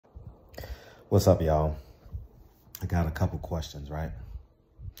What's up, y'all? I got a couple questions, right?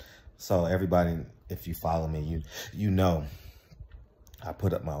 So everybody, if you follow me, you know I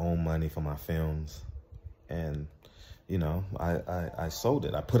put up my own money for my films, and you know I sold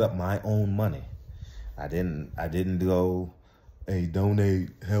it. I put up my own money. I didn't go, hey,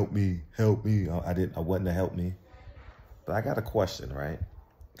 donate, help me. I wasn't to help me. But I got a question, right?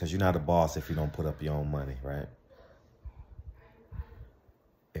 Because you're not a boss if you don't put up your own money, right?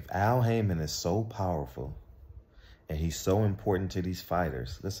 If Al Haymon is so powerful and he's so important to these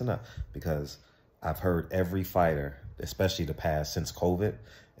fighters, listen up, because I've heard every fighter, especially the past since COVID,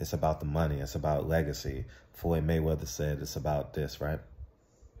 it's about the money. It's about legacy. Floyd Mayweather said it's about this, right?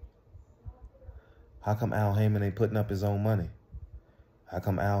 How come Al Haymon ain't putting up his own money? How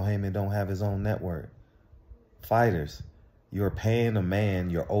come Al Haymon don't have his own network? Fighters, you're paying a man,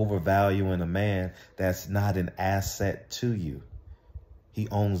 you're overvaluing a man that's not an asset to you. He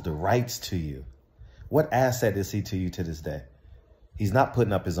owns the rights to you. What asset is he to you to this day? He's not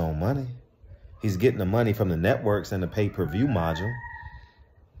putting up his own money. He's getting the money from the networks and the pay-per-view module.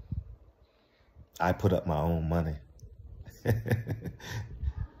 I put up my own money.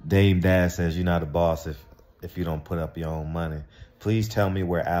 Dame Dad says you're not a boss if you don't put up your own money. Please tell me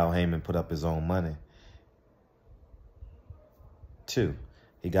where Al Haymon put up his own money. 2,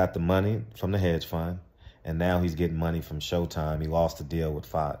 he got the money from the hedge fund, and now he's getting money from Showtime. He lost the deal with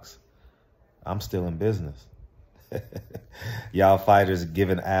Fox. I'm still in business. Y'all fighters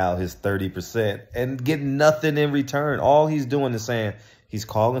giving Al his 30% and getting nothing in return. All he's doing is saying, he's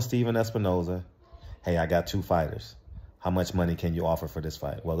calling Steven Espinoza, hey, I got 2 fighters. How much money can you offer for this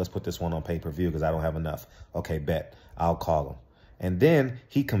fight? Well, let's put this one on pay-per-view because I don't have enough. Okay, bet. I'll call him. And then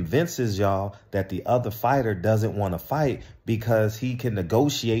he convinces y'all that the other fighter doesn't want to fight because he can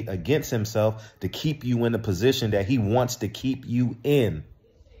negotiate against himself to keep you in the position that he wants to keep you in.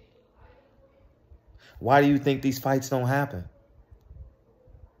 Why do you think these fights don't happen?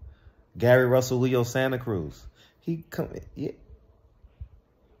 Gary Russell, Leo Santa Cruz.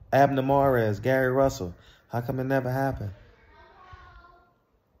 Abner Mares, Gary Russell. How come it never happened?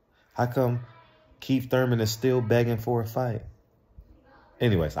 How come Keith Thurman is still begging for a fight?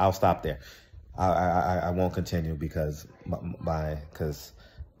 Anyways, I'll stop there. I won't continue because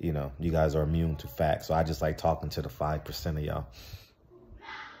you know, you guys are immune to facts. So I just like talking to the 5% of y'all.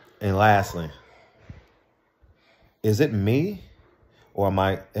 And lastly, is it me or am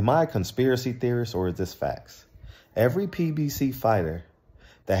I a conspiracy theorist or is this facts? Every PBC fighter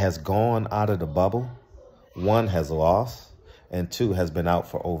that has gone out of the bubble, 1 has lost and 2 has been out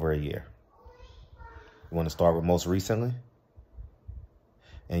for over a year. You want to start with most recently?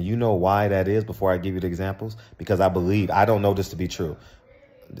 And you know why that is before I give you the examples? Because I don't know this to be true.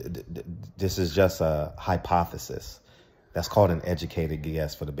 This is just a hypothesis. That's called an educated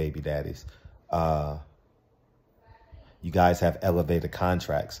guess for the baby daddies. You guys have elevated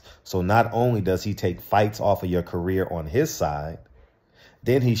contracts. So not only does he take fights off of your career on his side,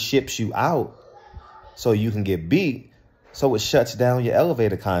 then he ships you out so you can get beat. So it shuts down your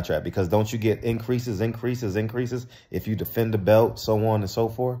elevator contract because don't you get increases if you defend the belt, so on and so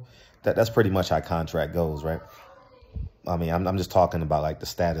forth? That's pretty much how contract goes, right? I mean, I'm just talking about like the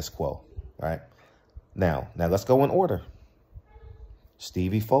status quo, right? Now let's go in order.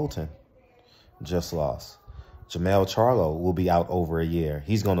 Stevie Fulton just lost. Jermell Charlo will be out over a year.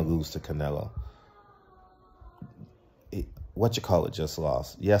 He's going to lose to Canelo. Just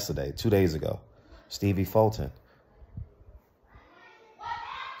lost yesterday, 2 days ago. Stevie Fulton.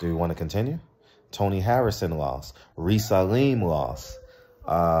 Do you want to continue? Tony Harrison lost. Reese Salim lost.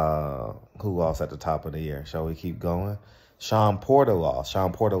 Who lost at the top of the year? Shall we keep going? Sean Porter lost.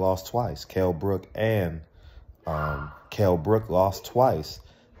 Sean Porter lost twice. Kell Brook lost twice.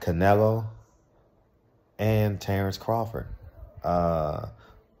 Canelo and Terrence Crawford.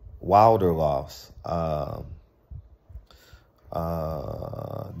 Wilder lost.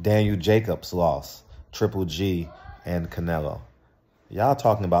 Daniel Jacobs lost. Triple G and Canelo. Y'all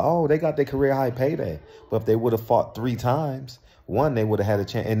talking about, oh, they got their career high payday. But if they would have fought 3 times, 1, they would have had a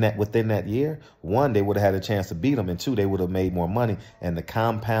chance within that year. 1, they would have had a chance to beat them. And 2, they would have made more money. And the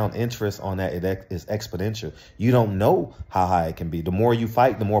compound interest on that is exponential. You don't know how high it can be. The more you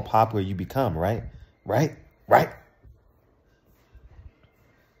fight, the more popular you become, right? Right?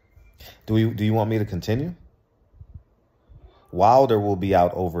 Do you want me to continue? Wilder will be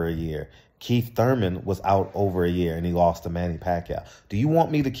out over a year. Keith Thurman was out over a year and he lost to Manny Pacquiao. Do you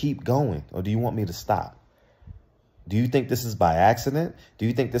want me to keep going or do you want me to stop? Do you think this is by accident? Do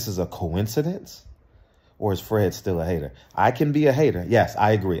you think this is a coincidence? Or is Fred still a hater? I can be a hater. Yes,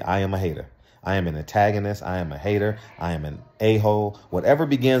 I agree. I am a hater. I am an antagonist. I am a hater. I am an a-hole. Whatever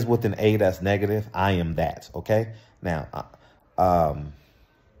begins with an A that's negative, I am that, okay? Now,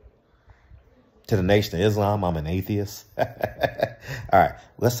 to the Nation of Islam, I'm an atheist. All right,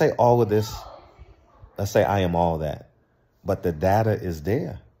 let's say all of this. Let's say I am all that. But the data is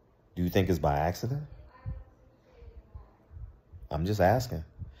there. Do you think it's by accident? I'm just asking.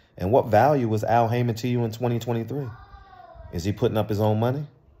 And what value was Al Haymon to you in 2023? Is he putting up his own money?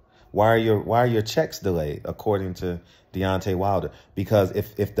 Why are your checks delayed, according to Deontay Wilder? Because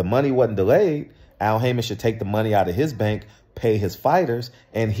if the money wasn't delayed, Al Haymon should take the money out of his bank, pay his fighters,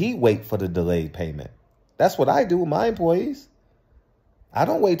 and he wait for the delayed payment. That's what I do with my employees. I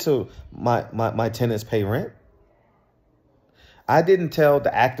don't wait till my tenants pay rent. I didn't tell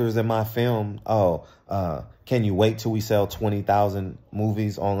the actors in my film, can you wait till we sell 20,000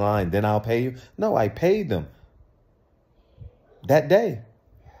 movies online, then I'll pay you? No, I paid them that day.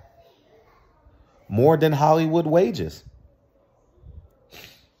 More than Hollywood wages.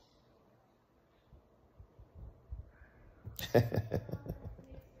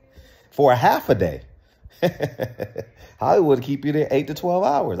 For a half a day. Hollywood keep you there 8 to 12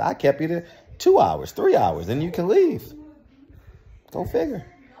 hours. I kept you there 2 hours, 3 hours, and you can leave. Go figure.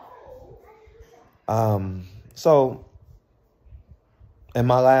 So, and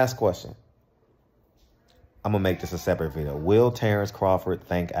my last question. I'm going to make this a separate video. Will Terrence Crawford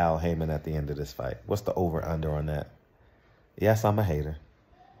thank Al Haymon at the end of this fight? What's the over-under on that? Yes, I'm a hater.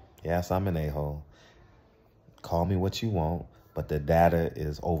 Yes, I'm an a-hole. Call me what you want, but the data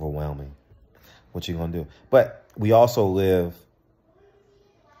is overwhelming. What you going to do? But we also live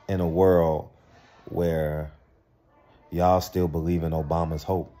in a world where y'all still believe in Obama's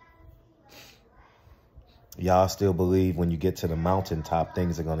hope. Y'all still believe when you get to the mountaintop,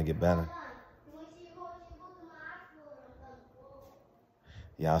 things are going to get better.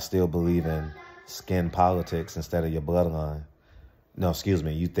 Y'all still believe in skin politics instead of your bloodline. No, excuse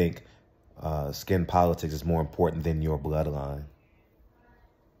me. You think skin politics is more important than your bloodline.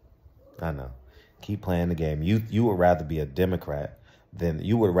 I know. Keep playing the game. You would rather be a Democrat than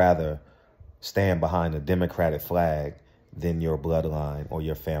you would rather stand behind a Democratic flag than your bloodline or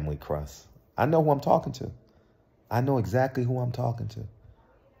your family crest. I know who I'm talking to. I know exactly who I'm talking to.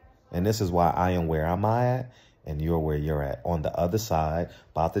 And this is why I am where I'm at and you're where you're at. On the other side,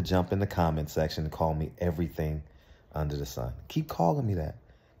 about to jump in the comment section and call me everything under the sun. Keep calling me that.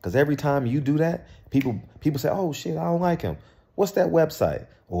 Because every time you do that, people say, oh, shit, I don't like him. What's that website?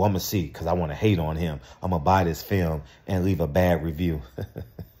 Oh, I'm going to see because I want to hate on him. I'm going to buy this film and leave a bad review.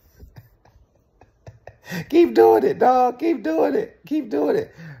 Keep doing it, dog. Keep doing it. Keep doing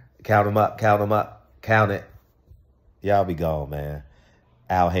it. Count them up. Count them up. Count it. Y'all be gone, man.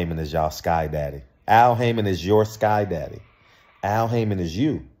 Al Haymon is y'all sky daddy. Al Haymon is your sky daddy. Al Haymon is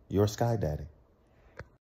you, your sky daddy.